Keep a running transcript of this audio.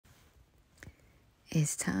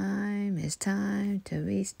It's time to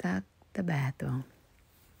restock the bathroom.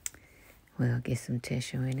 We'll get some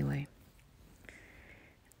tissue anyway.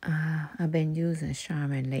 I've been using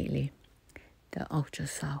Charmin lately, the ultra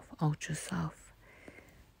soft.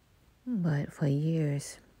 But for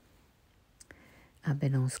years, I've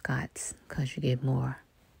been on Scott's because you get more,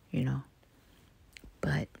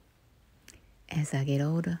 But as I get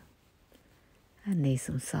older, I need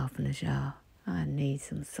some softness, y'all. I need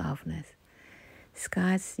some softness.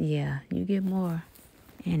 Scott's, yeah, you get more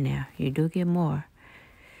in there. You do get more.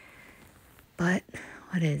 But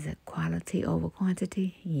what is it? Quality over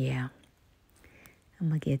quantity? Yeah. I'm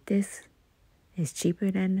going to get this. It's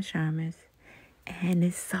cheaper than the Charmin's. And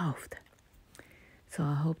it's soft. So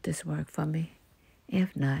I hope this works for me.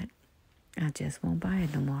 If not, I just won't buy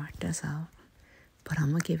it no more. That's all. But I'm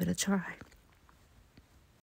going to give it a try.